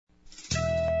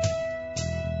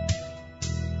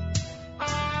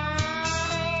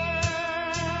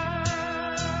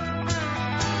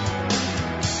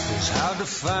to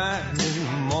find in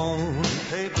the morning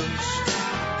papers.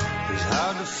 It's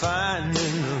hard to find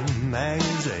in the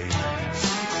magazines.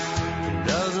 It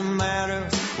doesn't matter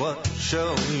what show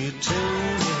you tune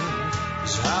in.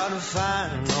 It's hard to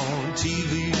find on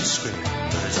TV screen.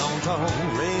 But it's on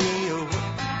talk radio.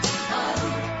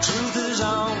 Truth is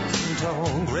on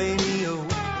talk radio.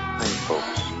 Hi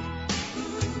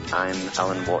folks, I'm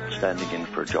Alan Watt standing in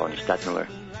for John Stadmiller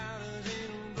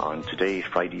on today,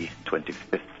 Friday,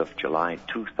 25th of July,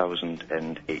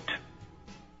 2008.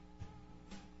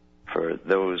 For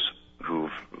those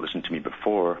who've listened to me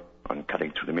before on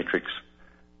Cutting Through the Matrix,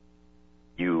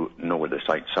 you know where the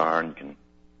sites are and can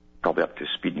probably up to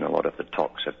speed in a lot of the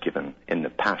talks I've given in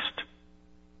the past,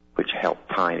 which help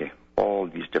tie all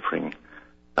these differing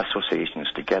associations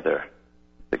together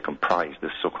that comprise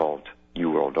this so-called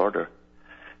New World Order.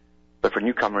 But for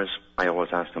newcomers, I always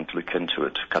ask them to look into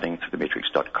it,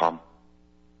 cuttingthroughthematrix.com.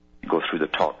 Go through the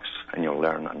talks and you'll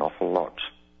learn an awful lot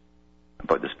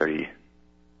about this very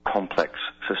complex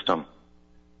system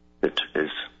that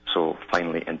is so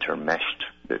finely intermeshed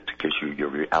that gives you your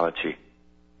reality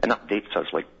and updates us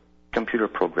like computer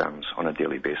programs on a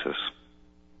daily basis.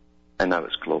 And now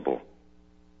it's global.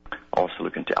 Also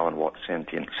look into Alan Watt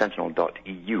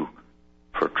Sentinel.eu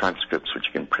for transcripts which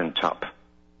you can print up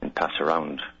and pass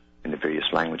around in the various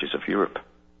languages of Europe.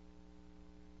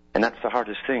 And that's the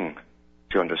hardest thing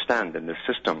to understand in this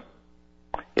system.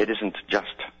 It isn't just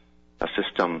a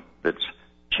system that's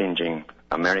changing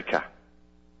America,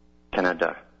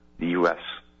 Canada, the US,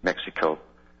 Mexico,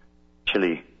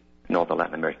 Chile, and all the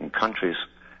Latin American countries.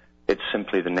 It's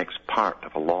simply the next part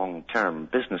of a long-term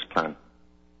business plan.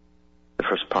 The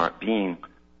first part being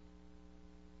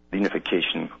the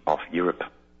unification of Europe,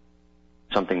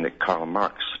 something that Karl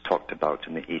Marx talked about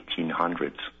in the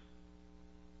 1800s.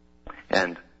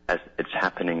 And as it's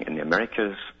happening in the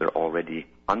Americas, they're already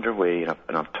underway,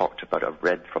 and I've talked about, I've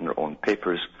read from their own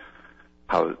papers,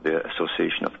 how the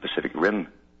Association of the Pacific Rim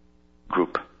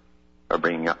group are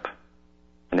bringing up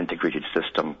an integrated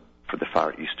system for the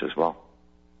Far East as well.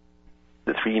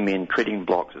 The three main trading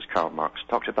blocks, as Karl Marx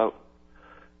talked about,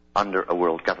 under a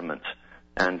world government.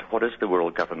 And what is the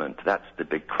world government? That's the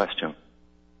big question.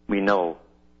 We know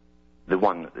the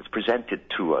one that's presented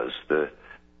to us, the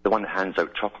one that hands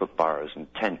out chocolate bars and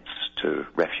tents to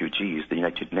refugees, the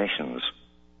United Nations.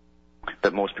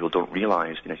 But most people don't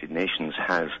realize the United Nations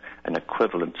has an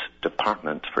equivalent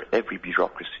department for every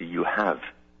bureaucracy you have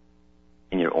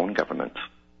in your own government.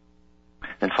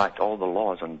 In fact, all the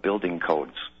laws on building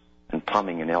codes and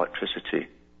plumbing and electricity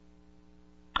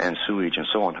and sewage and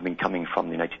so on have been coming from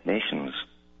the United Nations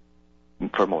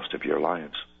for most of your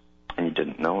lives. And you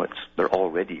didn't know it. They're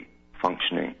already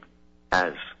functioning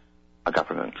as a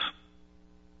government.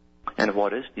 And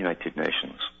what is the United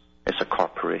Nations? It's a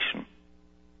corporation.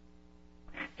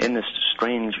 In this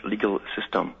strange legal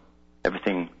system,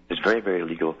 everything is very, very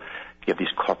legal. You have these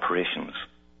corporations.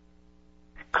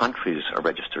 Countries are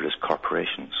registered as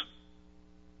corporations.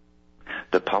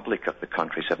 The public of the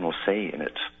countries have no say in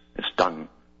it. It's done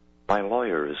by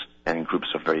lawyers and groups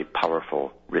of very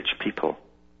powerful, rich people.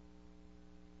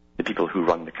 The people who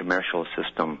run the commercial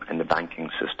system and the banking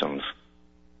systems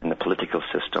and the political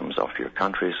systems of your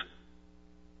countries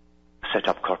set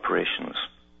up corporations.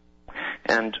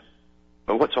 And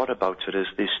what's odd about it is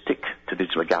they stick to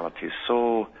these legalities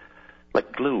so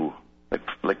like glue,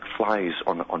 like flies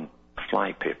on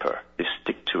fly paper. They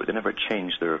stick to it. They never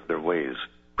change their ways,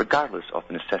 regardless of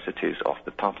the necessities of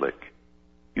the public.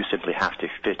 You simply have to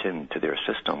fit into their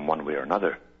system one way or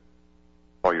another,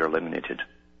 or you're eliminated.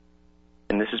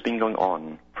 And this has been going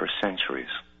on for centuries.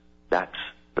 That's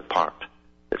the part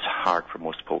that's hard for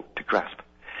most folk to grasp.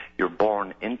 You're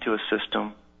born into a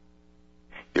system.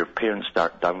 Your parents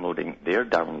start downloading their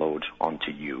download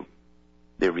onto you,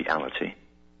 their reality.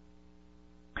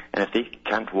 And if they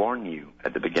can't warn you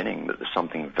at the beginning that there's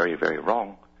something very, very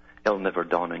wrong, it'll never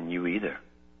dawn on you either.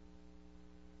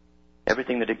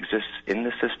 Everything that exists in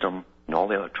the system, and all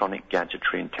the electronic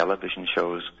gadgetry and television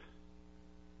shows,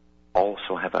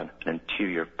 also have an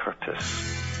interior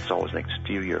purpose. It's always an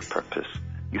exterior purpose.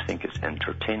 You think it's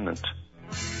entertainment,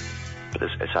 but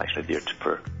it's actually there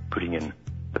for putting in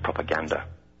the propaganda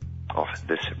of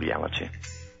this reality.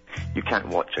 You can't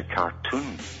watch a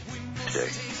cartoon today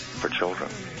for children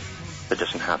that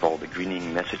doesn't have all the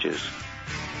greening messages.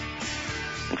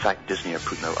 In fact, Disney are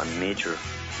putting out a major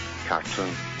cartoon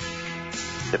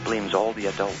that blames all the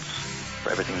adults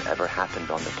for everything that ever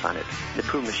happened on the planet. The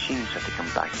poor machines have to come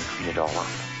back and clean it all up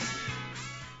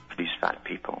for these fat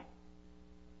people.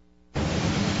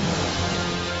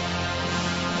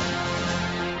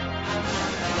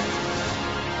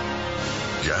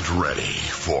 Get ready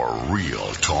for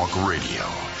Real Talk Radio.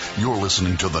 You're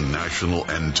listening to the National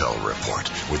Intel Report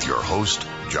with your host,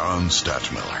 John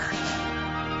Stadtmiller.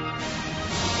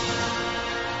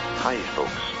 Hi,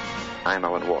 folks. I'm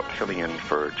Alan Watt, filling in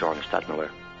for John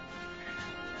Stadtmiller.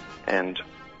 And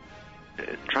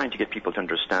trying to get people to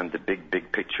understand the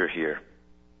big picture here.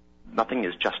 Nothing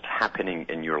is just happening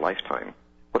in your lifetime.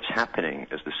 What's happening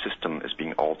is the system is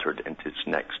being altered into its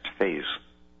next phase.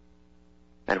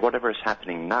 And whatever is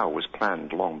happening now was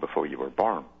planned long before you were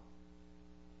born.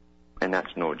 And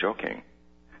that's no joking.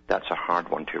 That's a hard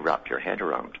one to wrap your head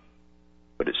around.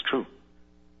 But it's true.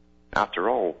 After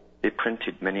all, they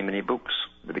printed many books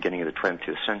at the beginning of the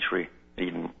 20th century,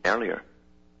 even earlier,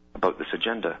 about this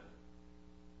agenda.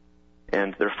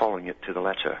 And they're following it to the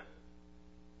letter.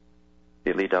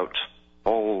 They laid out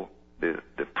all the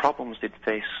problems they'd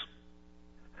face,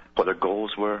 what their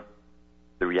goals were,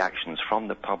 the reactions from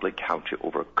the public, how to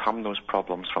overcome those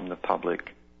problems from the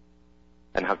public,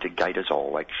 and how to guide us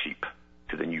all like sheep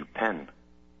to the new pen.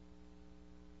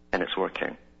 And it's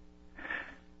working.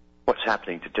 What's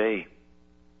happening today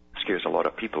scares a lot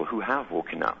of people who have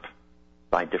woken up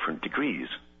by different degrees.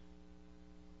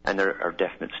 And there are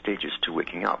definite stages to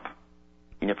waking up.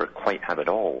 You never quite have it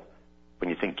all. When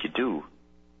you think you do,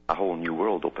 a whole new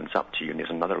world opens up to you and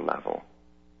there's another level.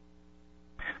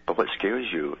 But what scares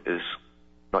you is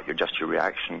not just your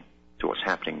reaction to what's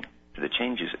happening, to the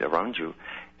changes around you.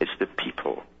 It's the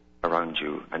people around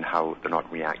you and how they're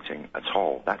not reacting at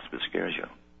all. That's what scares you.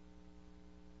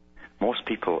 Most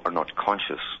people are not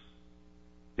conscious.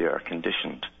 They are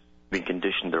conditioned, being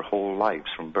conditioned their whole lives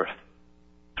from birth,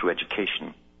 through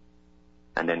education,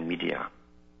 and then media,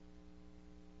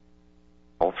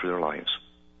 all through their lives.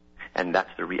 And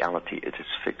that's the reality. It is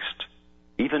fixed.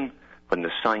 Even when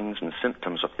the signs and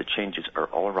symptoms of the changes are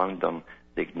all around them,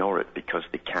 they ignore it because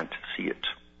they can't see it.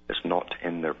 It's not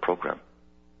in their program.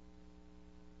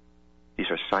 These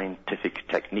are scientific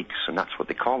techniques, and that's what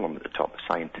they call them at the top,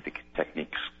 scientific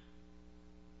techniques.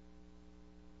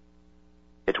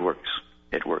 It works.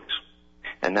 It works.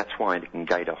 And that's why they can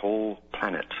guide a whole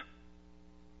planet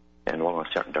in along a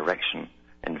certain direction,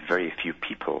 and very few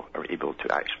people are able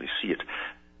to actually see it.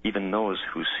 Even those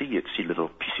who see it see little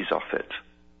pieces of it.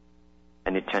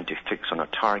 And they tend to fix on a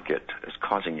target as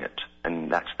causing it,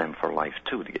 and that's them for life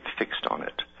too. They get fixed on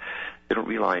it. They don't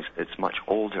realize it's much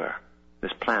older.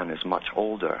 This plan is much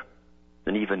older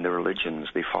than even the religions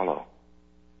they follow.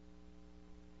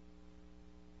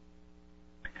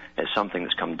 It's something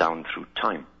that's come down through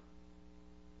time.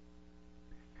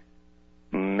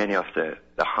 Many of the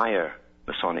higher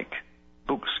Masonic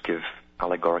books give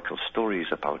allegorical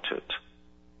stories about it.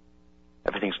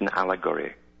 Everything's an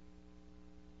allegory.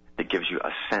 It gives you a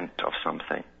scent of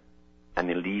something, and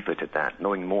they leave it at that,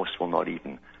 knowing most will not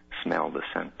even smell the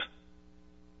scent.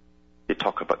 They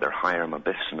talk about their higher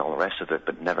abyss and all the rest of it,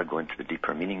 but never go into the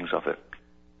deeper meanings of it.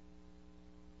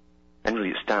 And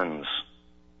really it stands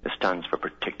for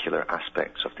particular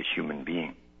aspects of the human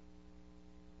being.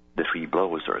 The three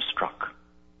blows that are struck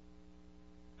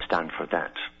stand for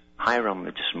that. Hiram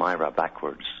is just Myra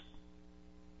backwards,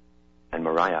 and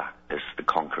Moriah is the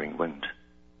conquering wind.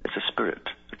 It's a spirit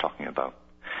they're talking about.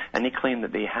 And they claim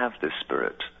that they have this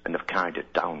spirit and have carried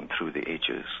it down through the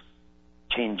ages,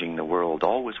 changing the world,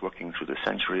 always working through the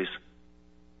centuries,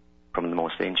 from the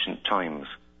most ancient times,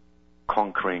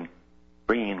 conquering,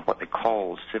 bringing in what they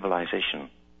call civilization.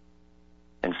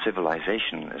 And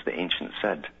civilization, as the ancients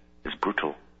said, is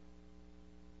brutal.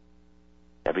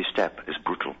 Every step is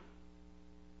brutal,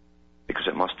 because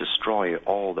it must destroy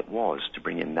all that was to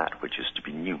bring in that which is to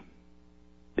be new.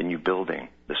 The new building,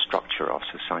 the structure of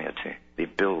society. They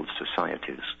build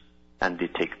societies, and they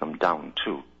take them down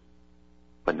too,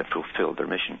 when they fulfill their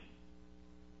mission.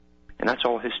 And that's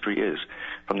all history is,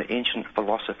 from the ancient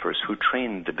philosophers who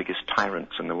trained the biggest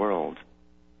tyrants in the world.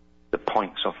 The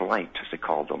points of light, as they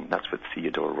called them. That's what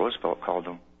Theodore Roosevelt called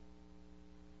them.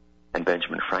 And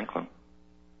Benjamin Franklin.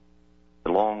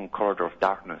 The long corridor of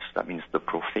darkness, that means the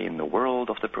profane, the world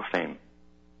of the profane.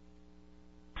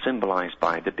 Symbolized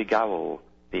by the big owl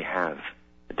they have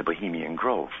at the Bohemian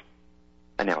Grove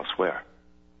and elsewhere.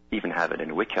 Even have it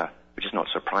in Wicca, which is not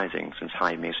surprising since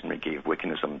High Masonry gave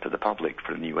Wiccanism to the public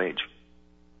for the New Age.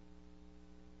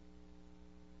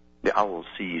 The owl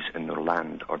sees in the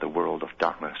land or the world of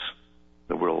darkness,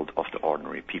 the world of the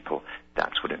ordinary people.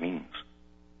 That's what it means.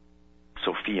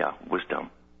 Sophia, wisdom.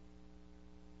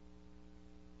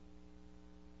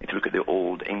 If you look at the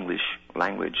Old English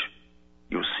language,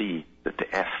 you'll see that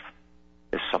the F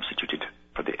is substituted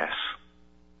for the S.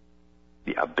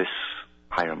 The abyss,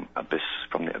 Hiram, abyss,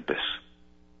 from the abyss.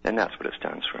 And that's what it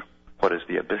stands for. What is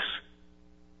the abyss?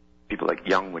 people like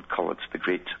Jung would call it the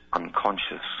great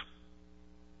unconscious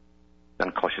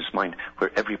mind,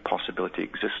 where every possibility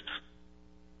exists,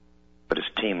 but is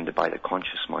tamed by the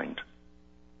conscious mind.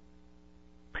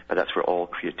 But that's where all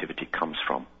creativity comes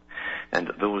from.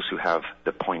 And those who have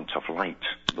the point of light,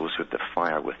 those who have the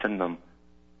fire within them,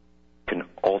 can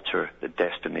alter the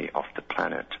destiny of the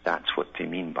planet. That's what they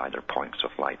mean by their points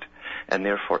of light. And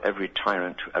therefore, every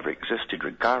tyrant who ever existed,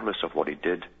 regardless of what he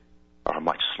did, or how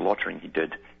much slaughtering he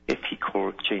did, if he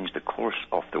changed the course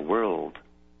of the world,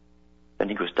 then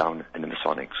he goes down in the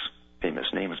Masonics' famous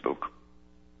names book.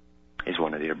 He's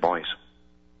one of their boys.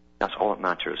 That's all that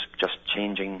matters, just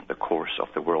changing the course of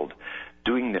the world,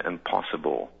 doing the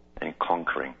impossible and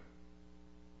conquering.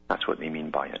 That's what they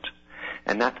mean by it.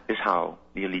 And that is how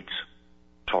the elites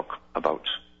talk about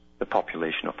the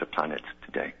population of the planet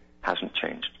today. Hasn't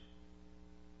changed.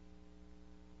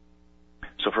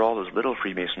 So for all those little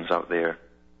Freemasons out there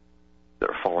that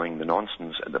are following the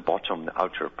nonsense at the bottom, the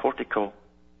outer portico,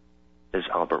 as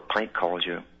Albert Pike calls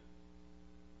you,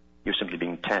 you're simply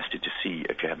being tested to see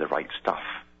if you have the right stuff.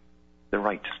 The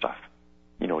right stuff.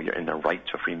 You know, you're in the right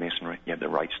of Freemasonry, you have the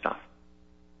right stuff.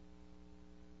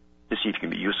 To see if you can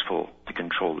be useful to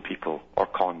control the people or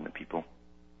con the people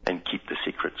and keep the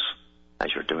secrets as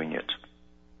you're doing it.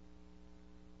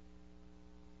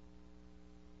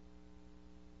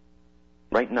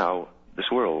 Right now, this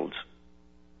world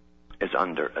is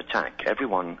under attack.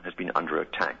 Everyone has been under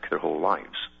attack their whole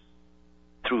lives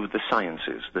through the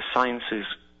sciences. The sciences,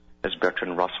 as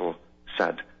Bertrand Russell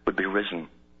said, would be risen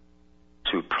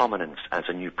to prominence as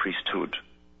a new priesthood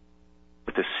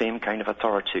with the same kind of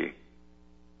authority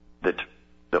that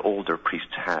the older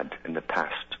priests had in the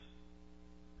past.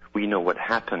 We know what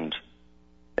happened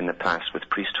in the past with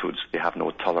priesthoods. They have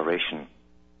no toleration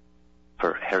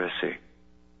for heresy,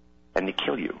 and they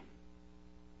kill you.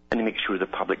 And they make sure the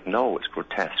public know it's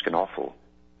grotesque and awful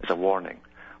as a warning.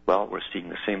 Well, we're seeing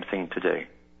the same thing today.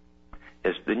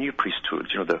 As the new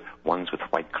priesthoods, you know, the ones with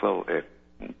white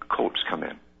coats come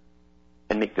in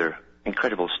and make their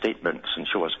incredible statements and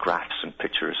show us graphs and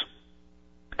pictures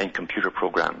and computer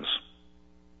programs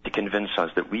to convince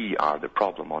us that we are the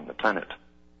problem on the planet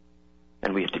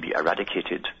and we have to be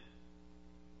eradicated.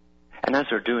 And as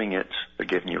they're doing it, they're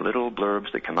giving you little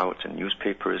blurbs that come out in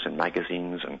newspapers and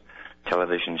magazines and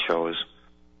television shows,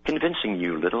 convincing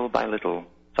you little by little,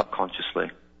 subconsciously,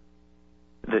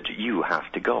 that you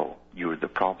have to go. You're the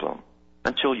problem.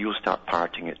 Until you start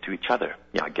parroting it to each other.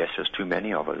 Yeah, I guess there's too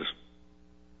many of us.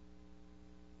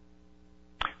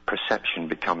 Perception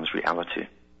becomes reality.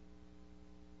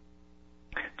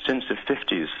 Since the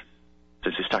 50s,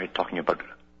 since we started talking about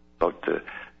the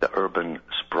urban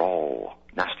sprawl,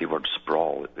 nasty word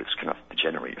sprawl, it's kind of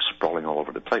degenerate, sprawling all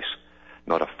over the place.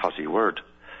 Not a fuzzy word,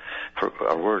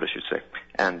 a word I should say.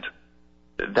 And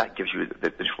that gives you the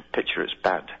visual picture is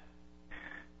bad.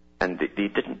 And they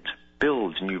didn't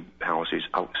build new houses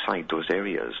outside those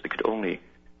areas. They could only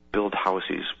build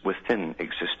houses within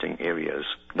existing areas,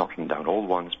 knocking down old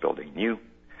ones, building new.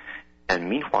 And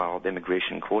meanwhile, the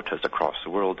immigration quotas across the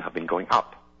world have been going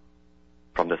up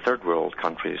from the third world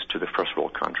countries to the first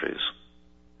world countries.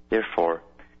 Therefore,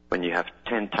 when you have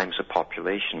 10 times the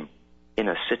population in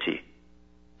a city,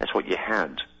 that's what you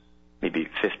had maybe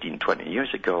 15, 20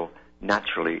 years ago,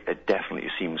 naturally it definitely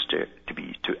seems to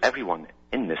be to everyone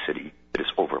in the city that is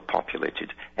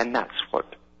overpopulated. And that's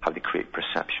how they create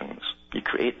perceptions. You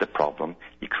create the problem,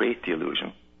 you create the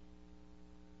illusion,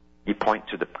 you point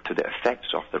to the effects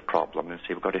of the problem and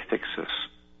say, we've got to fix this.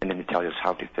 And then they tell us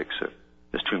how to fix it.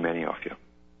 There's too many of you.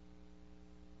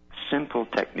 Simple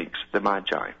techniques, the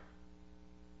Magi.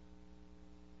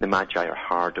 The Magi are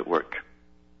hard at work.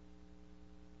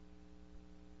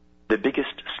 The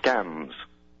biggest scams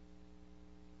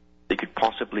they could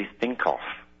possibly think of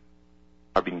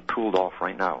are being pulled off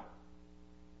right now.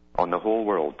 On the whole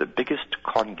world, the biggest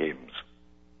con games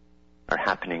are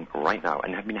happening right now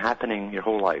and have been happening your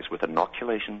whole lives with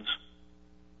inoculations.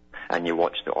 And you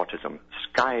watch the autism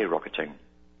skyrocketing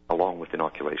along with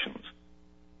inoculations.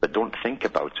 But don't think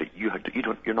about it.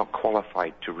 You're not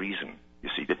qualified to reason, you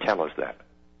see, to tell us that.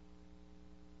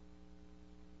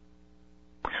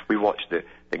 We watch the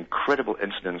incredible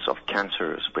incidence of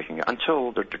cancers breaking out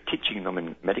until they're teaching them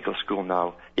in medical school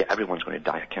now, yeah, everyone's going to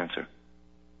die of cancer.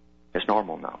 It's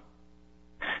normal now.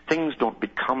 Things don't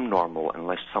become normal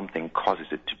unless something causes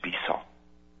it to be so.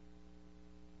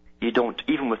 You don't,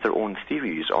 even with their own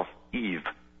theories of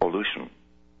evolution,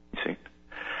 you see.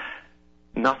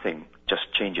 Nothing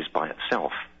just changes by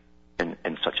itself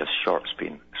in such a short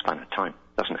span of time.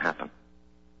 It doesn't happen.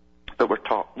 But we're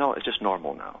taught, no, it's just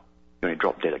normal now. You're going to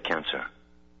drop dead of cancer.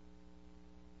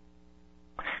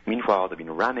 Meanwhile, they've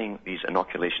been ramming these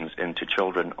inoculations into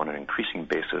children on an increasing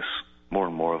basis, more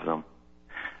and more of them,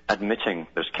 admitting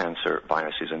there's cancer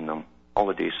viruses in them. All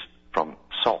the days from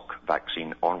Salk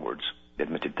vaccine onwards, they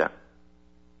admitted that.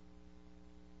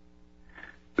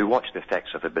 We watch the effects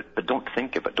of it, but don't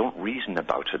think of it, don't reason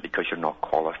about it, because you're not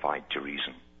qualified to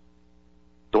reason.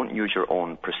 Don't use your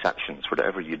own perceptions,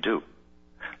 whatever you do.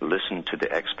 Listen to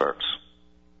the experts.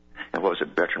 And what was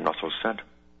it Bertrand Russell said?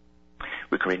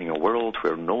 We're creating a world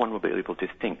where no one will be able to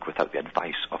think without the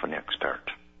advice of an expert.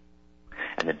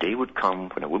 And the day would come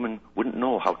when a woman wouldn't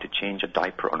know how to change a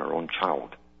diaper on her own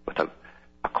child without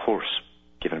a course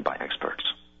given by experts.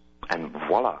 And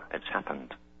voila, it's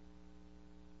happened.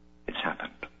 It's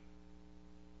happened.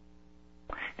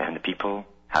 And the people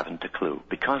haven't a clue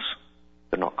because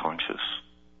they're not conscious.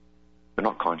 They're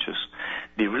not conscious.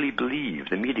 They really believe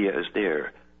the media is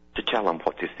there to tell them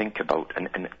what to think about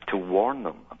and to warn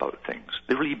them about things.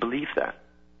 They really believe that.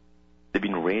 They've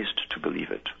been raised to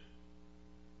believe it.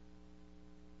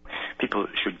 People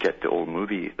should get the old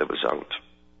movie that was out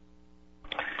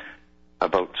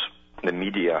about the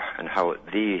media and how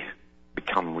they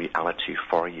become reality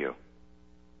for you.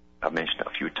 I've mentioned it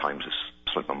a few times.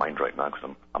 It's slipped my mind right now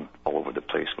because I'm all over the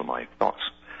place with my thoughts.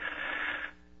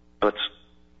 But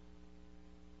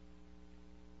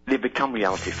they become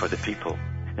reality for the people.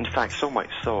 In fact, so much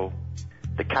so,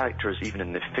 the characters even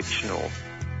in the fictional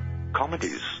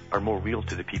comedies are more real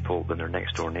to the people than their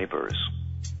next door neighbors.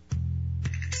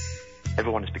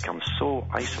 Everyone has become so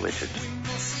isolated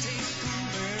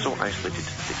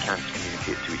they can't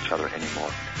communicate to each other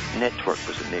anymore. Network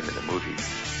was the name of the movie.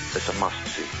 It's a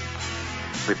must-see.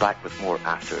 We'll be back with more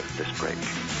after this break.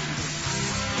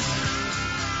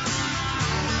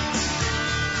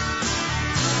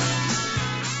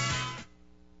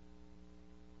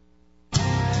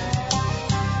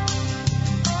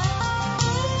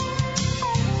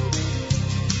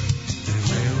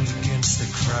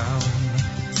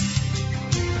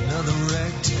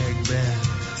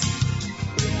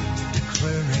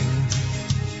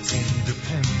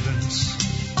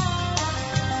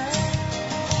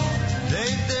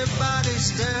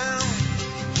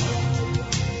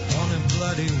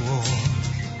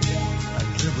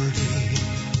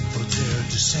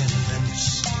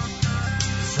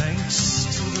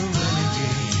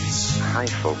 Hi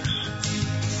folks,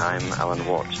 I'm Alan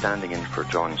Watt, standing in for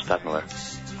John Stadtmiller.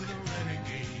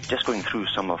 Just going through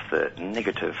some of the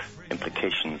negative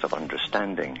implications of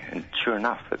understanding, and sure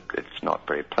enough, it's not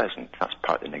very pleasant. That's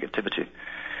part of the negativity.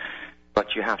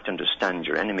 But you have to understand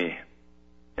your enemy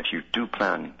if you do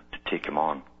plan to take him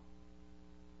on.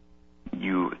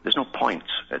 There's no point.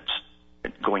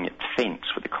 It's going at feints,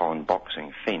 what they call in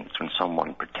boxing, feints, when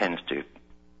someone pretends to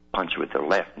punch you with their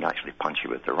left and actually punch you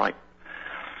with their right.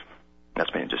 That's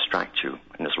going to distract you.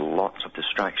 And there's lots of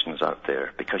distractions out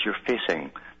there because you're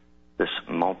facing this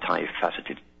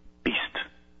multifaceted beast.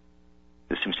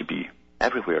 This seems to be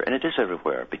everywhere. And it is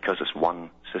everywhere because it's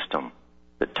one system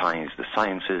that ties the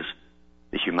sciences,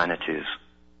 the humanities,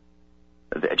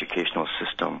 the educational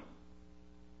system,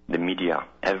 the media,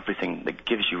 everything that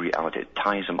gives you reality. It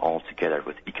ties them all together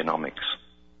with economics.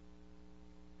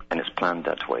 And it's planned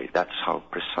that way. That's how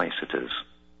precise it is.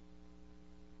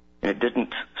 And it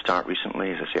didn't start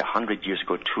recently. As I say, 100 years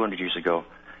ago, 200 years ago,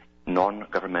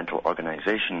 non-governmental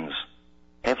organizations,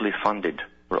 heavily funded,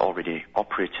 were already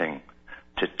operating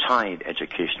to tie the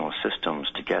educational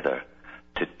systems together,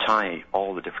 to tie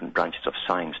all the different branches of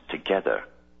science together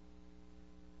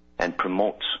and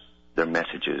promote their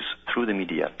messages through the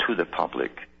media to the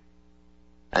public.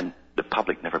 And the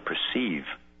public never perceive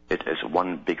it as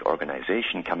one big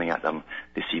organization coming at them.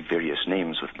 They see various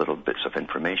names with little bits of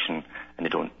information, and they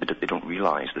don't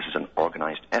realize this is an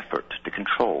organized effort to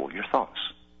control your thoughts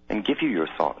and give you your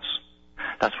thoughts.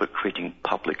 That's what creating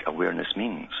public awareness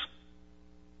means.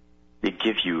 They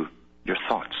give you your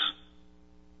thoughts.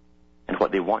 And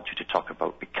what they want you to talk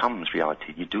about becomes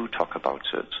reality. You do talk about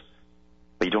it,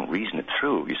 but you don't reason it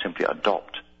through. You simply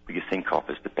adopt what you think of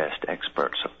as the best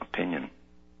experts' opinion.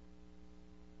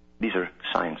 These are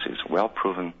sciences, well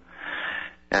proven,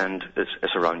 and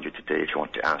it's around you today. If you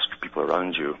want to ask people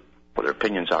around you what their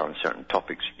opinions are on certain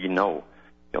topics, you'll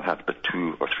have but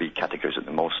 2 or 3 categories at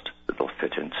the most that they'll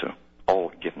fit into,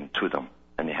 all given to them,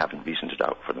 and they haven't reasoned it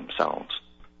out for themselves.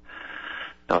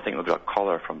 Now, I think we've got a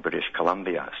caller from British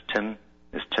Columbia. It's Tim.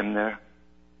 Is Tim there?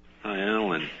 Hi,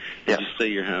 Alan. Did you say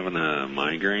you're having a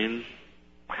migraine?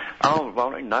 Oh,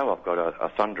 well, right now I've got a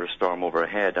thunderstorm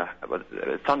overhead.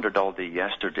 It thundered all day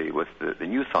yesterday with the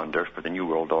new thunder for the New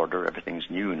World Order. Everything's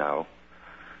new now.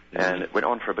 And it went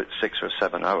on for about 6 or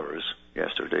 7 hours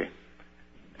yesterday.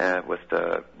 with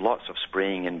lots of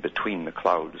spraying in between the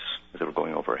clouds as they were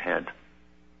going overhead.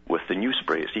 With the new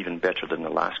spray, it's even better than the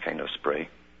last kind of spray.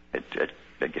 It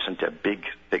gets into a big,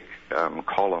 thick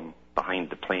column behind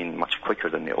the plane much quicker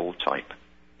than the old type.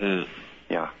 Yeah.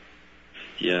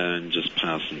 Yeah, and just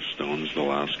passing stones the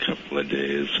last couple of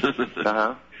days.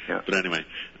 Yeah. But anyway,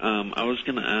 I was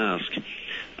going to ask,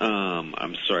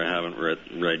 I'm sorry I haven't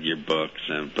read your books,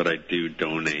 but I do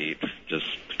donate just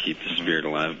to keep the spirit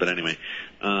alive. But anyway,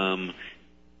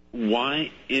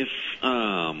 why, if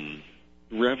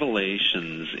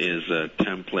Revelations is a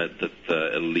template that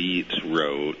the elite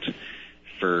wrote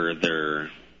for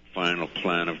their final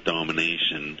plan of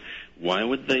domination, why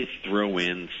would they throw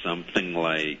in something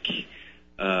like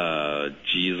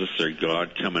Jesus or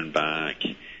God coming back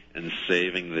and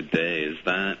saving the day? Is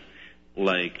that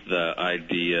like the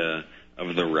idea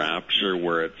of the rapture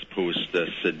where it's supposed to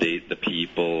sedate the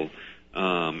people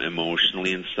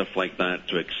emotionally and stuff like that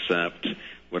to accept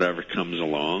whatever comes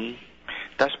along?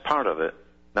 That's part of it.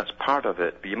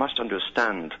 But you must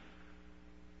understand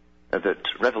that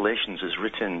Revelations is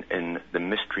written in the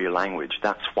mystery language.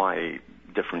 That's why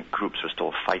different groups are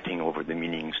still fighting over the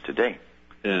meanings today.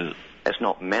 Yeah. It's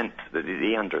not meant that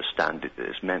they understand it.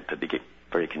 It's meant that they get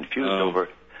very confused over.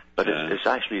 But it's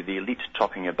actually the elite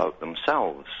talking about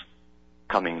themselves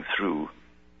coming through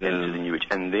into the New Age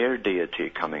and their deity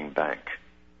coming back.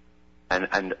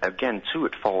 And again, too,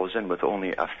 it falls in with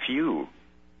only a few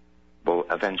will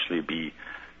eventually be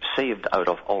saved out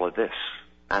of all of this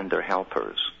and their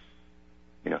helpers.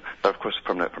 But of course,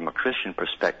 from a Christian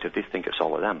perspective, they think it's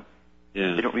all of them.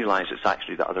 Yeah. They don't realize it's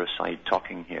actually the other side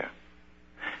talking here.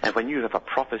 And when you have a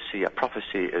prophecy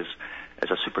is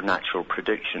a supernatural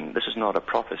prediction. This is not a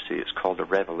prophecy. It's called a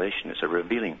revelation. It's a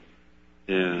revealing.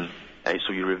 Yeah.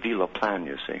 So you reveal a plan,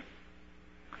 you see.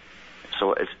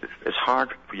 So it's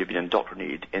hard for you to be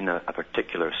indoctrinated in a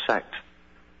particular sect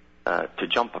to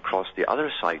jump across the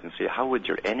other side and say, how would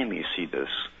your enemy see this?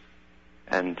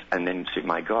 And then say,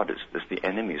 my God, it's the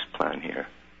enemy's plan here.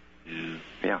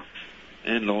 Yeah.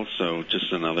 And also,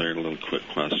 just another little quick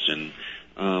question.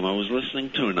 I was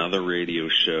listening to another radio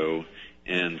show,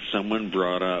 and someone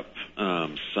brought up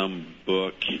some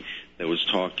book that was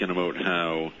talking about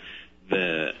how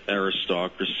the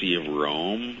aristocracy of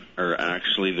Rome are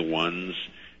actually the ones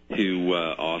who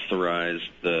authorized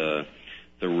the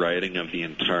writing of the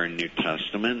entire New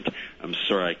Testament. I'm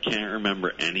sorry, I can't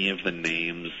remember any of the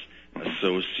names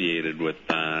associated with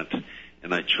that,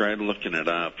 and I tried looking it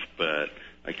up, but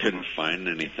I couldn't find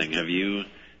anything. Have you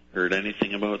heard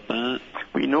anything about that?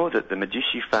 We know that the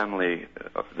Medici family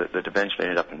that eventually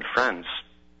ended up in France,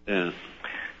 and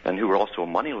who were also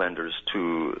moneylenders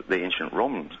to the ancient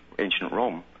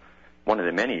Rome, one of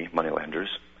the many moneylenders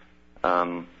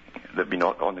that have been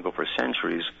on the go for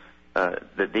centuries,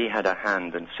 that they had a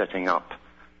hand in setting up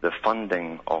the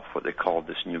funding of what they called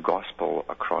this new gospel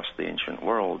across the ancient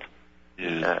world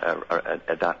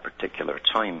at that particular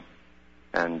time.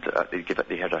 And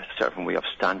they had a certain way of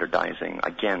standardizing,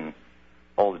 again,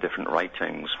 all the different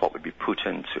writings, what would be put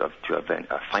into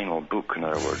a final book, in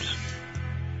other words.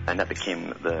 And that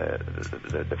became the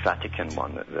Vatican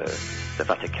one, the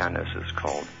Vaticanus is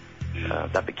called.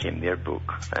 That became their book.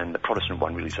 And the Protestant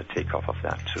one really is a takeoff of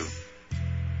that, too.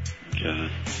 Okay.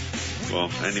 Well,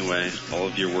 anyway, all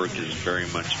of your work is very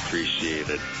much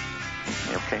appreciated.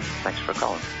 Okay, thanks for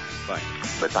calling. Bye.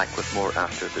 We'll be back with more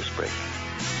after this break.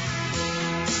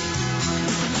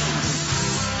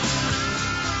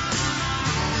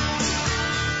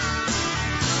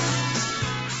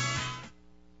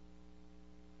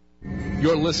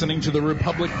 You're listening to the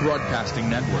Republic Broadcasting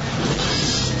Network,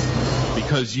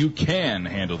 because you can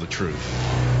handle the truth.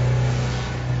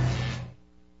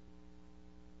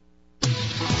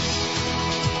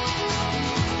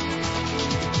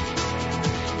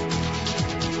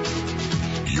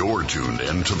 You're tuned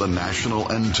in to the National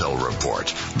Intel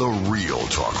Report, the Real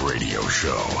Talk Radio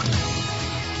Show.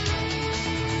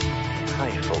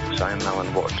 Hi, folks. I'm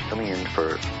Alan Watt, coming in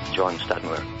for John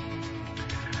Stadtmiller.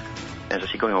 As I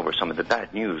see, going over some of the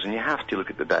bad news, and you have to look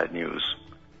at the bad news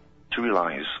to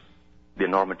realize the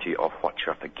enormity of what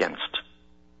you're up against.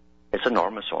 It's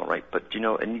enormous, all right, but,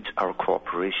 it needs our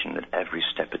cooperation at every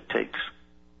step it takes.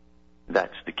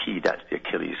 That's the key. That's the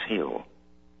Achilles heel.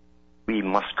 We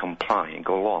must comply and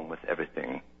go along with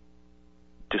everything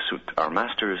to suit our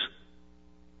masters,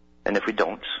 and if we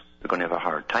don't, we're going to have a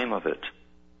hard time of it.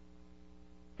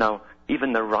 Now,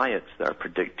 even the riots that are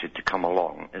predicted to come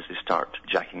along as they start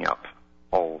jacking up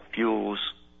all fuels,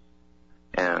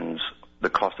 and the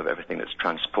cost of everything that's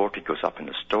transported goes up in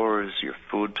the stores, your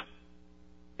food,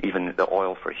 even the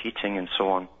oil for heating and so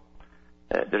on.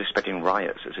 they're expecting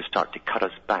riots as they start to cut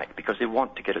us back because they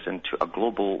want to get us into a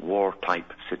global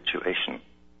war-type situation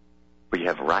where you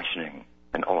have rationing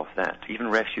and all of that, even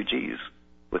refugees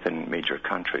within major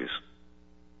countries.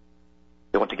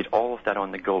 They want to get all of that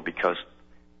on the go because,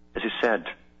 as he said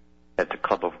at the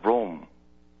Club of Rome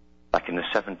back in the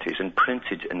 70s and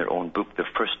printed in their own book, The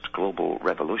First Global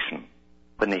Revolution,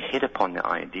 when they hit upon the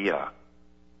idea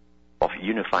of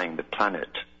unifying the planet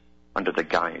under the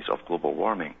guise of global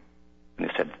warming, and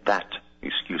they said that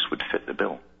excuse would fit the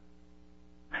bill.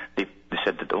 They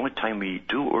said that the only time we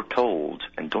do or told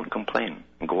and don't complain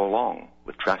and go along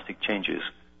with drastic changes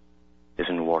is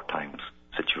in wartime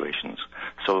situations.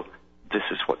 So this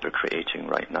is what they're creating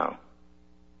right now.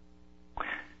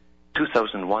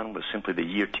 2001 was simply the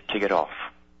year to kick it off.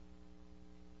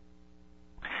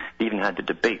 They even had the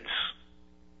debates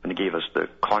when they gave us the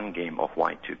con game of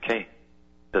Y2K.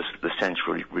 Does the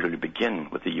century really begin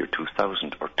with the year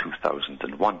 2000 or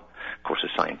 2001? Of course, the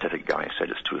scientific guy said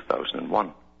it's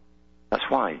 2001. That's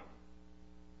why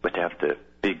we have the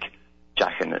big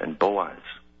Jachin and Boaz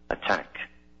attack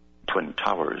Twin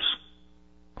Towers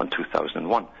on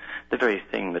 2001. The very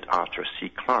thing that Arthur C.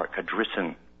 Clarke had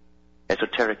written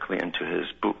esoterically into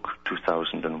his book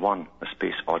 2001, A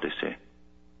Space Odyssey.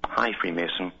 Hi,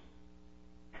 Freemason.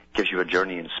 Gives you a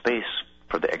journey in space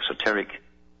for the exoteric.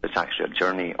 It's actually a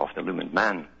journey of the illumined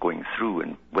man going through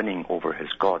and winning over his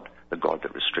God, the God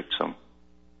that restricts him,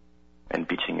 and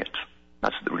beating it.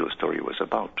 That's what the real story was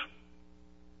about.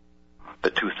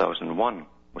 But 2001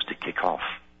 was to kick off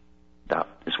that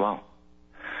as well.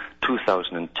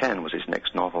 2010 was his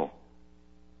next novel.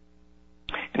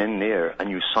 And in there, a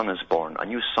new sun is born. A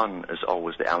new sun is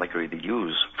always the allegory they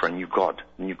use for a new God.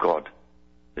 A new God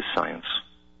is science.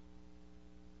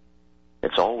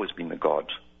 It's always been the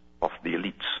God of the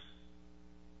elites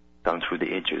down through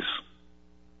the ages.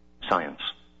 Science.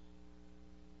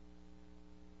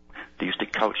 They used to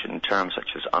couch it in terms such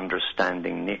as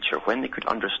understanding nature. When they could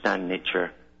understand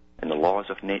nature and the laws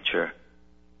of nature,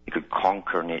 they could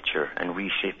conquer nature and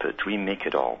reshape it, remake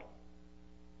it all.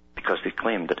 Because they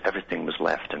claimed that everything was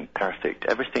left imperfect.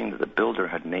 Everything that the builder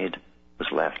had made was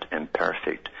left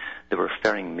imperfect. They were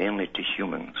referring mainly to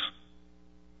humans.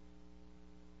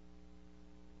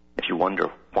 If you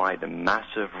wonder why the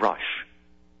massive rush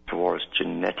towards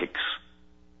genetics,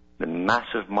 the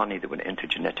massive money that went into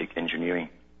genetic engineering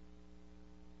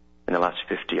in the last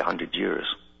 50, 100 years,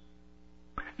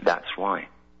 that's why.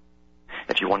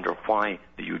 If you wonder why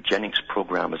the eugenics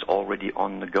program is already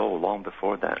on the go long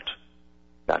before that,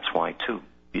 that's why too.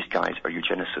 These guys are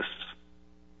eugenicists.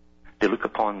 They look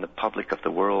upon the public of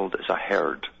the world as a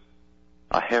herd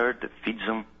that feeds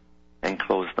them and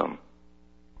clothes them.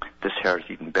 This herd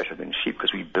is even better than sheep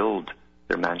because we build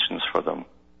their mansions for them.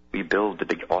 We build the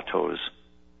big autos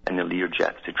and the Lear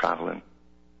jets to travel in.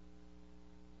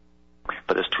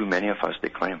 But there's too many of us, they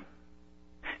claim.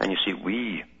 And you see,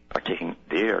 we are taking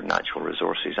their natural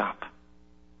resources up.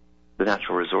 The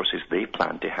natural resources they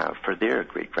plan to have for their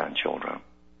great-grandchildren.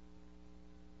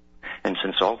 And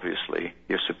since obviously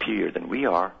they're superior than we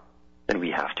are, then we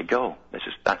have to go.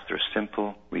 That's their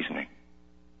simple reasoning.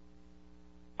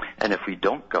 And if we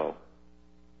don't go,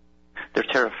 they're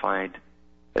terrified,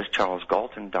 as Charles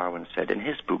Galton Darwin said in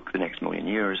his book, The Next Million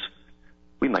Years,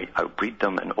 we might outbreed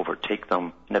them and overtake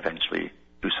them and eventually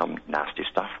do some nasty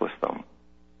stuff with them.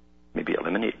 Maybe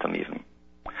eliminate them even.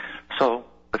 So,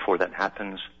 before that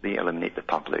happens, they eliminate the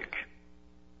public.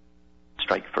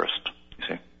 Strike first, you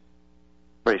see.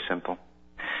 Very simple.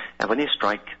 And when they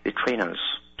strike, they train us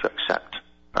to accept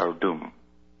our doom.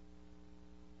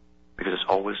 Because it's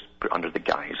always put under the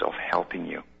guise of helping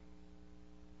you.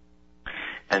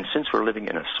 And since we're living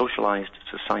in a socialized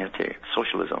society,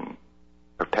 socialism,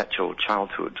 perpetual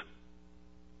childhood,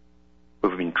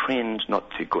 we've been trained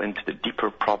not to go into the deeper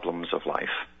problems of life.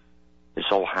 It's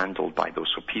all handled by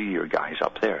those superior guys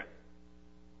up there.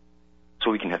 So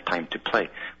we can have time to play.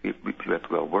 We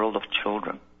have a world of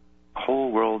children, a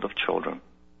whole world of children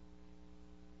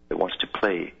that wants to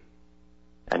play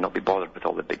and not be bothered with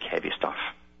all the big heavy stuff,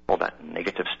 all that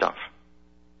negative stuff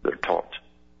they're taught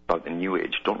about the new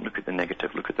age. Don't look at the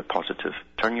negative, look at the positive.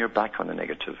 Turn your back on the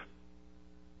negative.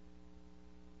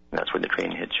 And that's when the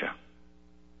train hits you.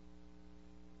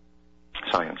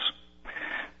 Science.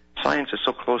 Science is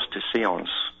so close to seance.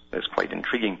 It's quite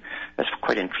intriguing. It's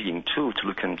quite intriguing, too, to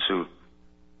look into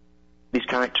these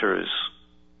characters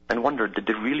and wonder, did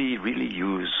they really, really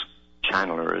use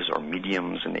channelers or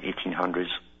mediums in the 1800s?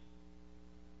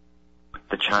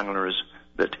 The channelers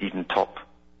that even top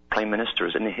prime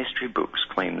ministers in the history books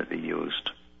claim that they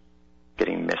used.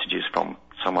 Getting messages from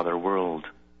some other world.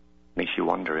 Makes you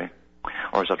wonder, eh?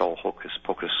 Or is that all hocus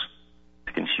pocus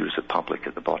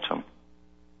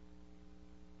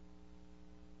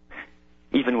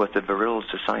with the Vril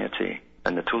Society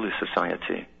and the Thule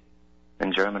Society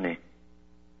in Germany.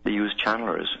 They used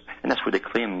channelers, and that's where they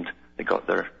claimed they got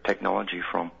their technology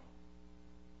from.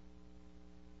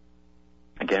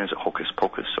 Again, is it hocus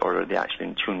pocus, or are they actually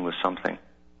in tune with something?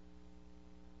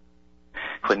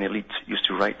 When the elite used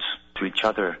to write to each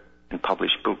other and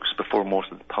publish books before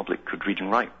most of the public could read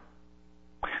and write,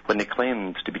 when they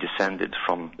claimed to be descended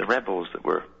from the rebels that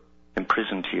were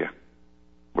imprisoned here,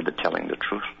 were they telling the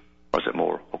truth, or is it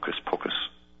more hocus pocus?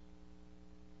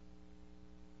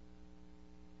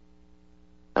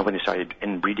 And when they started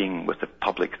inbreeding with the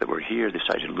public that were here, they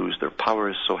started to lose their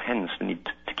powers, so hence the need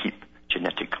to keep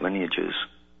genetic lineages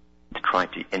to try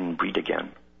to inbreed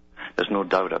again. There's no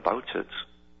doubt about it.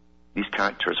 These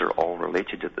characters are all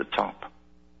related at the top.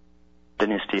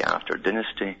 Dynasty after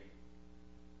dynasty,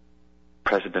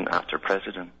 president after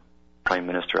president, prime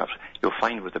minister after... You'll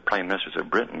find with the prime ministers of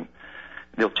Britain,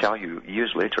 they'll tell you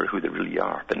years later who they really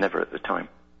are, but never at the time.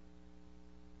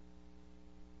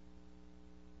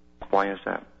 Why is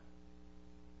that?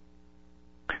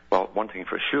 Well, one thing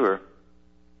for sure,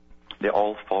 they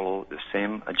all follow the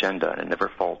same agenda, and it never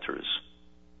falters.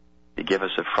 They give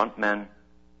us a front men,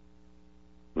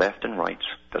 left and right,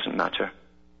 doesn't matter.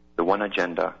 The one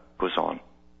agenda goes on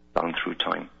down through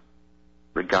time,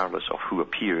 regardless of who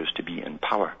appears to be in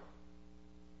power.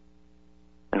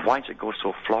 And why does it go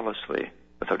so flawlessly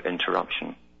without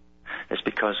interruption? It's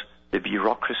because the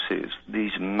bureaucracies,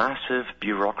 these massive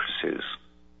bureaucracies,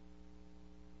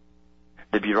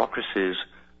 the bureaucracies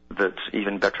that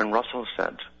even Bertrand Russell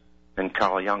said, and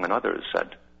Carl Jung and others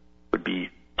said, would be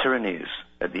tyrannies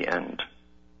at the end.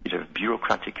 You'd have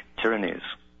bureaucratic tyrannies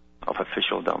of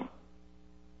officialdom.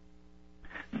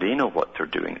 They know what they're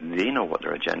doing, they know what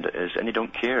their agenda is, and they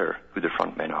don't care who the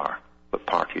front men are, what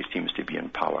party seems to be in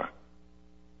power.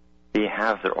 They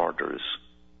have their orders,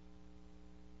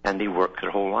 and they work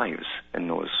their whole lives in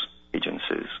those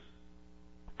agencies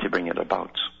to bring it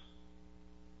about.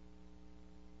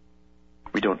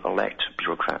 We don't elect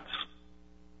bureaucrats.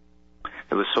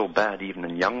 It was so bad, even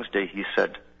in Young's day, he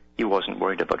said he wasn't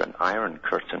worried about an iron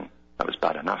curtain. That was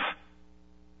bad enough.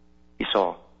 He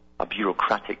saw a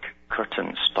bureaucratic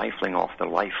curtain stifling off the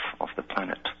life of the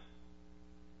planet.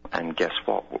 And guess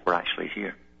what? We're actually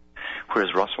here.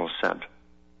 Whereas Russell said,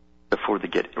 before they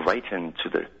get right into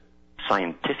the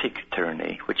scientific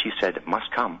tyranny, which he said it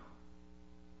must come,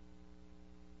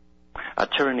 a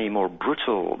tyranny more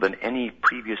brutal than any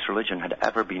previous religion had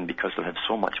ever been because they'll have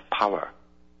so much power.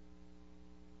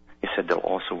 He said they'll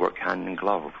also work hand in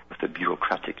glove with the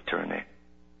bureaucratic tyranny.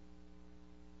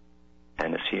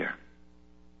 And it's here.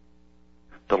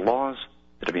 The laws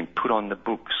that have been put on the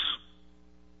books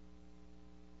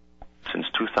since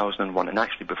 2001, and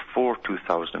actually before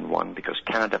 2001, because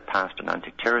Canada passed an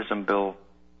anti-terrorism bill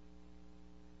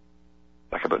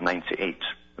back about 98. It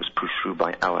was pushed through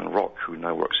by Alan Rock, who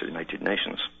now works at the United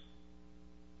Nations.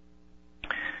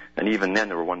 And even then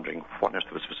they were wondering what on earth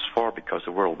this was for, because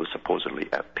the world was supposedly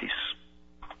at peace.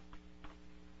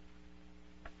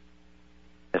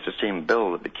 It's the same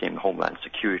bill that became Homeland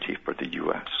Security for the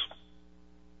U.S.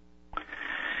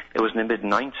 It was in the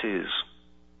mid-90s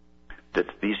that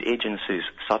these agencies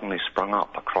suddenly sprung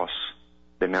up across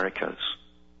the Americas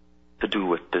to do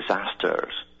with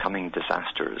disasters, coming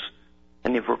disasters.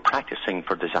 And they were practicing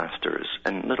for disasters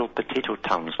in little potato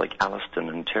towns like Alliston,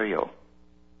 Ontario.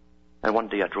 And one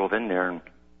day I drove in there, and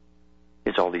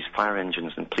there's all these fire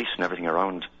engines and police and everything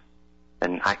around,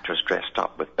 and actors dressed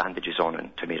up with bandages on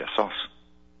and tomato sauce.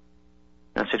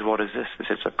 And I said, what is this? They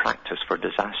said, it's a practice for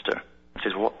disaster. I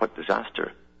said, what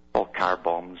disaster? All car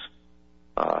bombs.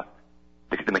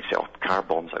 They might say, car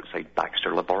bombs outside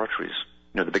Baxter Laboratories.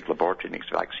 You know, the big laboratory that makes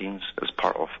vaccines. It was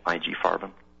part of IG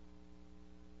Farben.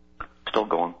 Still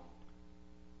going.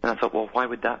 And I thought, well, why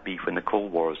would that be when the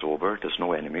Cold War is over? There's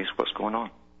no enemies. What's going on?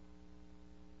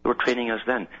 They were training us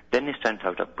then. Then they sent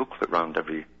out a booklet round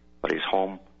everybody's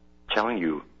home telling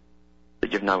you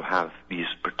that you now have these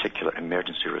particular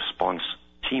emergency response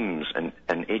teams and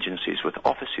agencies with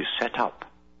offices set up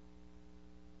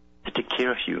to take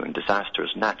care of you in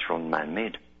disasters, natural and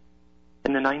man-made,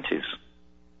 in the 90s.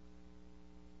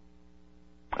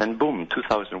 And boom,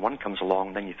 2001 comes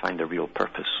along, then you find a real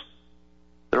purpose.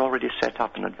 They're already set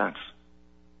up in advance.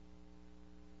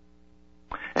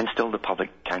 And still the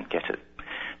public can't get it.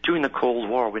 During the Cold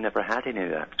War, we never had any of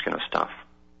that kind of stuff.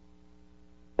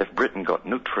 If Britain got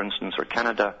nuked, for instance, or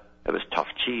Canada, it was tough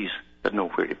cheese. There'd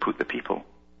nowhere to put the people.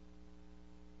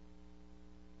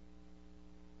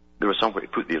 There was somewhere to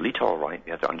put the elite, all right.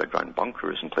 They had their underground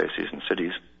bunkers in places and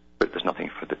cities, but there's nothing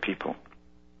for the people.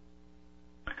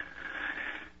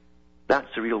 That's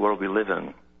the real world we live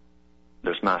in.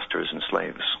 There's masters and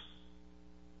slaves.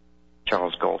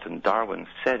 Charles Galton Darwin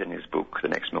said in his book, The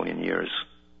Next Million Years,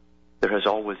 there has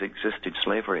always existed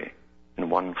slavery in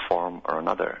one form or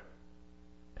another,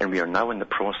 and we are now in the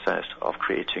process of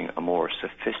creating a more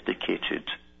sophisticated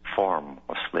form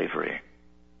of slavery.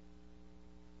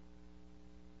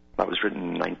 That was written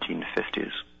in the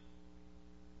 1950s.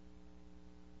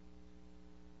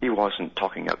 He wasn't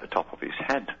talking out the top of his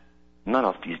head. None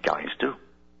of these guys do.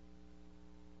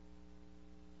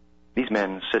 These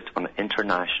men sit on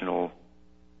international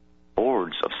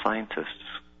boards of scientists,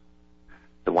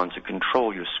 the ones who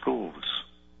control your schools,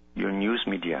 your news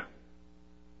media.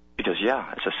 Because,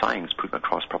 yeah, it's a science put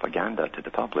across propaganda to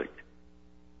the public.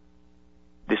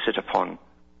 They sit upon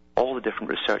all the different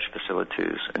research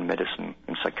facilities in medicine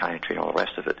and psychiatry and all the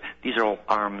rest of it. These are all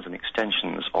arms and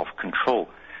extensions of control.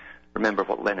 Remember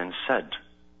what Lenin said.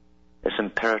 It's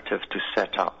imperative to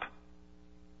set up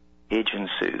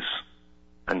agencies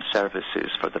and services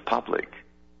for the public.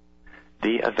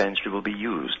 They eventually will be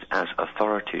used as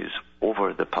authorities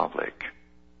over the public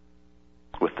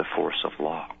with the force of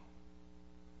law.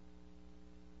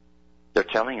 They're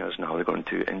telling us now they're going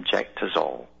to inject us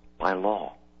all by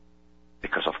law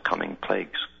because of coming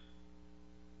plagues.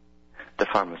 The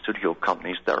pharmaceutical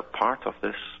companies, they're part of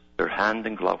this. They're hand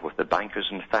in glove with the bankers.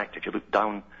 In fact, if you look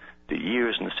down the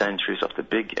years and centuries of the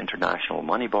big international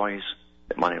money boys,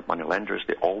 the money lenders,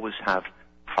 they always have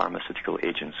pharmaceutical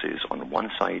agencies on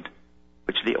one side,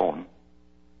 which they own,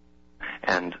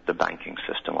 and the banking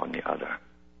system on the other.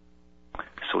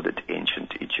 So did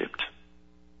ancient Egypt.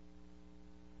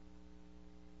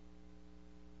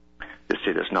 They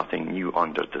say there's nothing new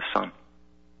under the sun.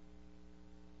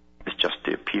 It's just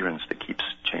the appearance that keeps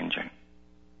changing.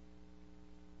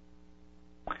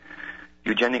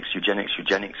 Eugenics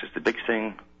is the big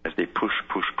thing as they push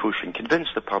and convince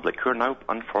the public who are now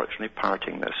unfortunately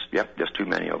parroting this. Yep, there's too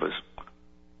many of us.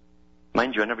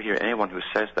 Mind you, I never hear anyone who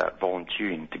says that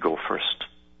volunteering to go first.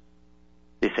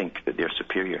 They think that they're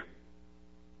superior.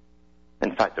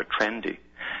 In fact, they're trendy.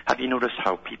 Have you noticed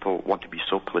how people want to be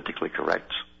so politically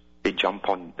correct? They jump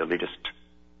on the latest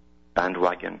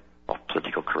bandwagon of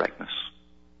political correctness.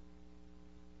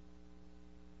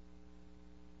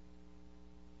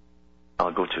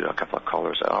 I'll go to a couple of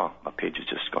callers. My page has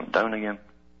just gone down again.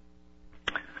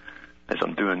 As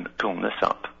I'm pulling this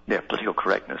up, political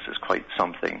correctness is quite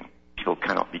something. People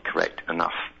cannot be correct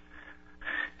enough.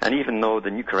 And even though the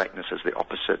new correctness is the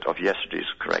opposite of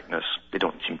yesterday's correctness, they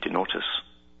don't seem to notice.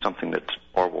 Something that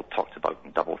Orwell talked about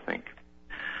in Doublethink.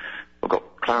 We've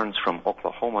got Clarence from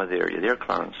Oklahoma there. Are you there,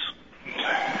 Clarence?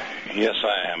 Yes,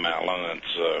 I am, Alan.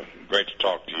 It's great to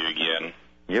talk to you again.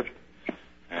 Yep.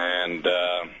 And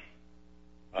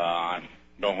I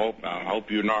hope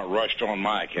you're not rushed on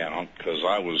my account, because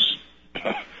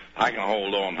I can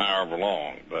hold on however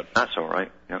long. But that's all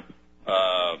right. Yeah.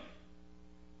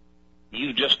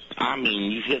 You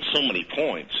hit so many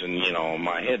points, and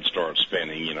my head starts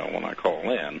spinning, when I call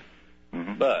in.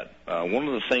 Mm-hmm. But one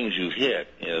of the things you hit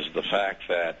is the fact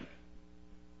that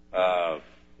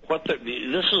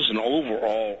this is an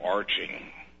overall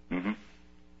arching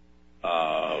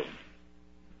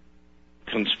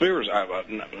conspiracy.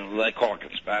 They call it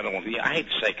conspiracy. I hate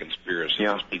to say conspiracy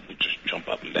because people just jump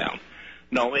up and down.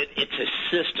 No, it's a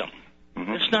system.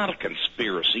 Mm-hmm. It's not a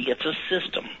conspiracy. It's a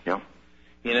system. Yeah.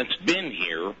 And it's been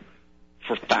here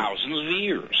for thousands of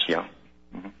years. Yeah.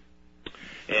 Mm-hmm.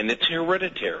 And it's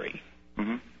hereditary.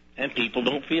 Mm-hmm. And people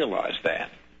don't realize that.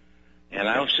 And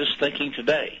I was just thinking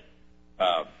today,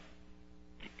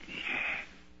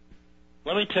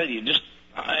 let me tell you,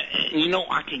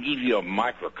 I can give you a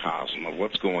microcosm of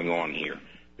what's going on here,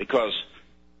 because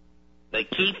they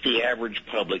keep the average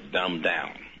public dumbed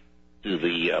down through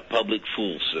the public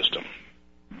fool system.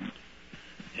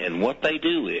 And what they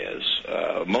do is,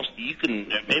 have you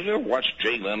ever watched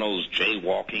Jay Leno's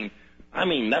jaywalking? I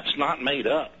mean, that's not made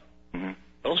up. Mm-hmm.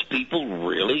 Those people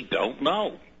really don't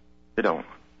know. They don't.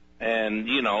 And,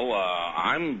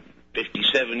 I'm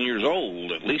 57 years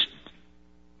old. At least,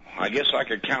 I guess I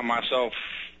could count myself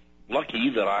lucky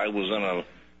that I was at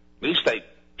least they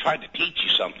tried to teach you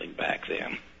something back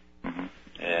then. Mm-hmm.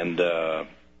 And,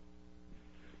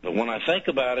 but when I think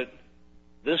about it,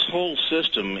 this whole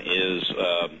system is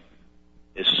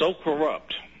so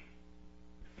corrupt.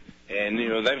 And,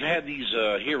 they've had these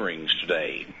hearings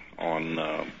today on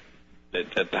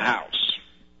at the House.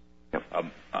 Yep. I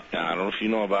don't know if you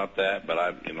know about that, but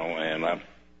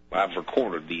I've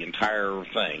recorded the entire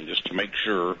thing just to make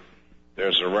sure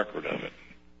there's a record of it.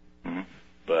 Mm-hmm.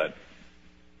 But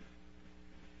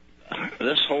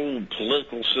this whole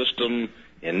political system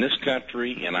in this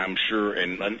country, and I'm sure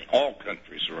in all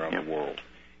countries around the world,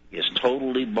 is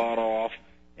totally bought off,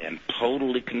 and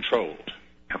totally controlled.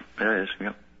 Yep, there is,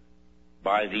 yep.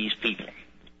 By these people.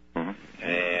 Mm-hmm.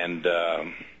 And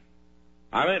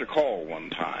I made a call one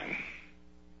time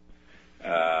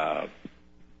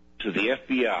to the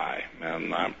FBI,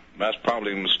 and that's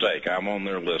probably a mistake. I'm on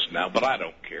their list now, but I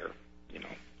don't care.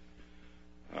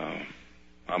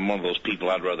 I'm one of those people,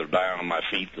 I'd rather die on my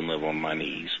feet than live on my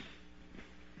knees.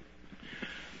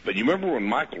 But you remember when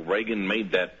Michael Reagan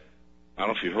made that, I don't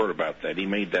know if you heard about that, he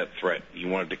made that threat. He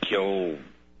wanted to kill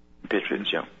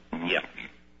Patriots, yeah. Mm-hmm. Yeah.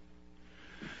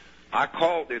 I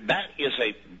called it, that is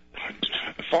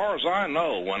as far as I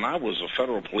know, when I was a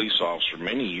federal police officer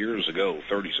many years ago,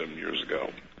 30-some years ago,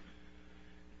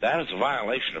 that is a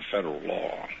violation of federal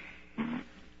law. Mm-hmm.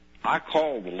 I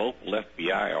called the local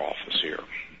FBI office here.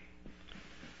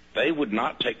 They would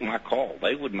not take my call.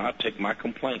 They would not take my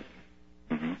complaint.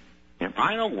 Mm-hmm. Yep.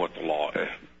 I know what the law is.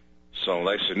 So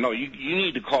they said, no, you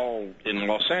need to call in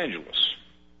Los Angeles.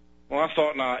 Well, I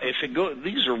thought, now,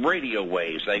 these are radio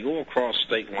waves. They go across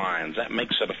state lines. That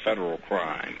makes it a federal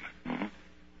crime. Mm-hmm.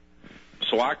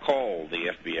 So I called the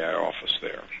FBI office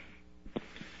there.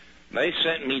 They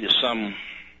sent me to some,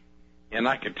 and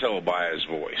I could tell by his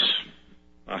voice,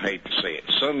 I hate to say it,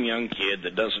 some young kid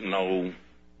that doesn't know,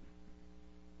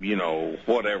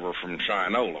 whatever from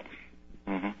Chinola.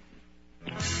 Mm-hmm.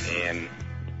 And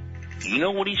you know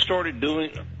what he started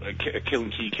doing?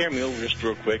 Can you carry me over just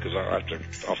real quick? Because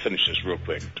I'll finish this real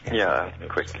quick. Yeah,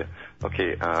 quick.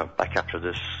 Okay, back after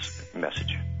this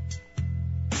message.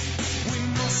 We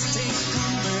must take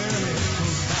America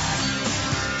back.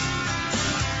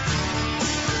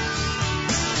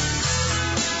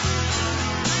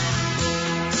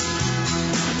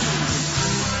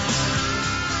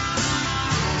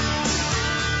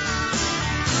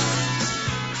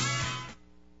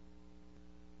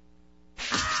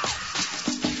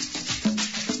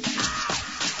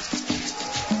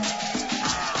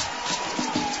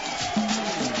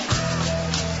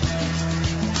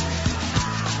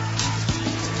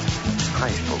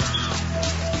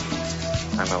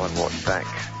 Back,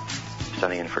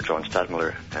 standing in for John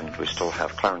Stadmiller, and we still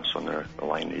have Clarence on the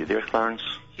line. Are you there, Clarence?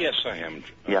 Yes, I am.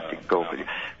 You have to go, but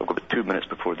we've got 2 minutes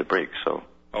before the break, so...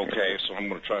 Okay, so I'm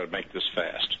going to try to make this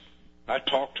fast. I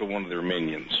talked to one of their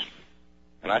minions,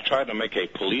 and I tried to make a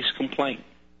police complaint.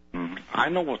 Mm-hmm. I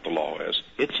know what the law is.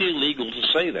 It's illegal to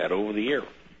say that over the air.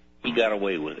 He got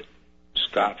away with it,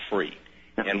 scot-free.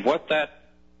 And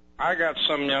I got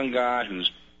some young guy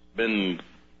who's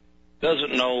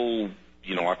doesn't know...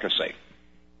 like I say,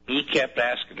 he kept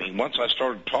asking me, once I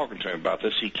started talking to him about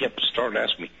this, he started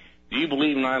asking me, do you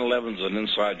believe 9/11 is an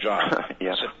inside job?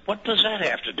 Yeah. I said, what does that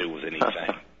have to do with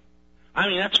anything? I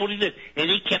mean, that's what he did. And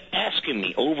he kept asking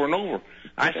me over and over.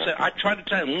 I tried to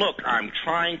tell him, look, I'm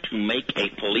trying to make a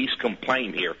police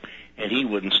complaint here. And he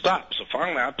wouldn't stop. So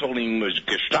finally I told him it was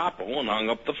Gestapo and hung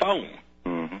up the phone.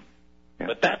 Mm-hmm. Yeah.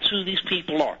 But that's who these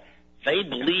people are. They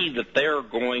believe that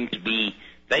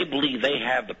they believe they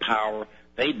have the power.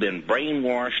 They've been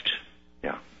brainwashed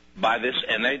by this,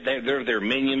 and they're their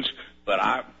minions. But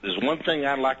there's one thing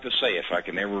I'd like to say, if I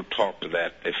can ever talk to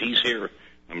that. If he's here,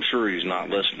 I'm sure he's not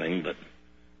listening, but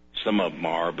some of them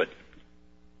are. But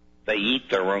they eat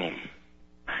their own.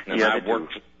 And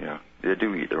they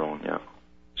do eat their own, yeah.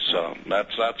 So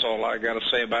that's all I got to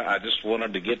say about it. I just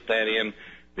wanted to get that in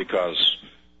because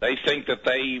they think that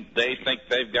they think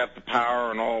they've got the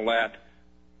power and all that.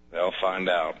 They'll find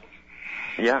out.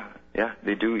 Yeah,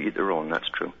 they do eat their own. That's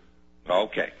true.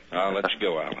 Okay, I'll let you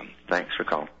go, Alan. Thanks for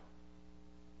calling.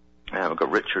 We've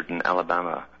got Richard in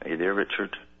Alabama. Are you there,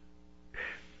 Richard?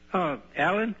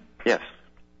 Alan? Yes.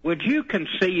 Would you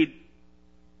concede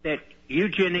that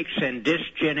eugenics and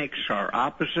dysgenics are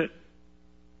opposite?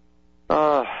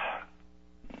 To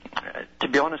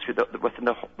be honest with you, within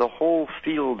the whole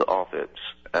field of it,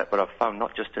 what I've found,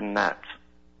 not just in that,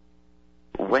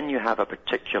 when you have a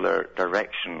particular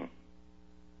direction,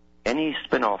 any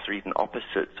spin-offs or even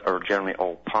opposites are generally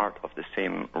all part of the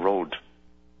same road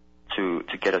to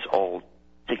get us all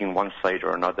taking one side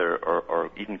or another or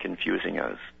even confusing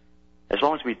us. As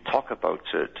long as we talk about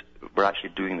it, we're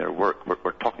actually doing their work.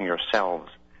 We're talking ourselves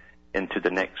into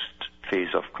the next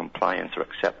phase of compliance or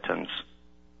acceptance.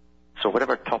 So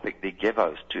whatever topic they give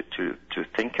us to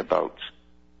think about,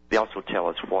 they also tell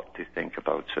us what to think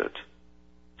about it.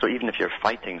 So even if you're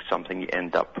fighting something, you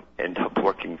end up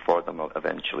working for them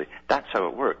eventually. That's how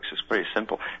it works. It's very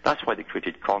simple. That's why they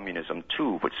created communism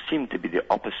too, which seemed to be the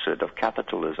opposite of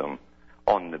capitalism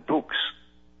on the books.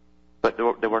 But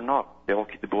they were not. They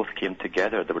both came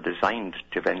together. They were designed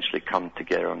to eventually come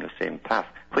together on the same path,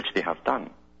 which they have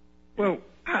done. Well,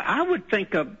 I would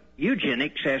think of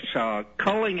eugenics as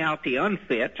culling out the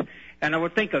unfit And I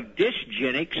would think of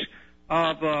dysgenics,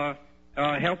 of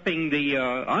helping the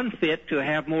unfit to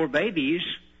have more babies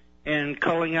and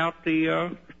culling out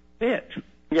the fit.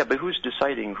 Yeah, but who's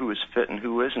deciding who is fit and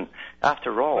who isn't?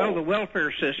 After all... Well, the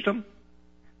welfare system.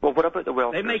 Well, what about the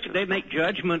welfare system? They make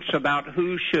judgments about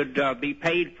who should be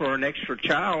paid for an extra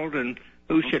child and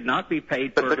who should not be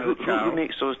paid for another child. But who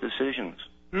makes those decisions?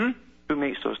 Hmm? Who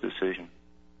makes those decisions?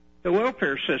 The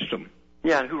welfare system.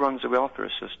 Yeah, and who runs the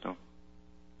welfare system?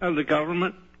 The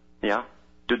government. Yeah.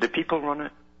 Do the people run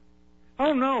it?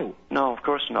 Oh, no. No, of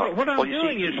course not. What I'm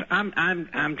doing is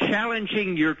I'm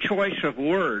challenging your choice of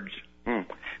words.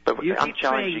 But I'm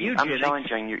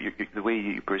challenging you, the way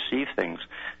you perceive things.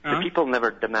 The people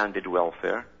never demanded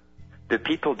welfare. The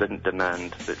people didn't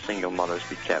demand that single mothers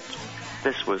be kept.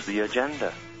 This was the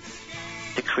agenda,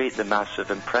 to create the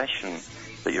massive impression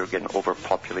that you're getting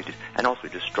overpopulated and also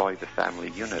destroy the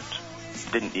family unit.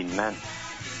 Didn't need men.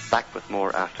 Back with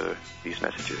more after these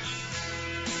messages.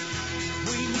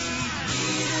 We need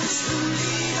leaders who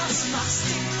lead us,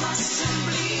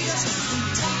 must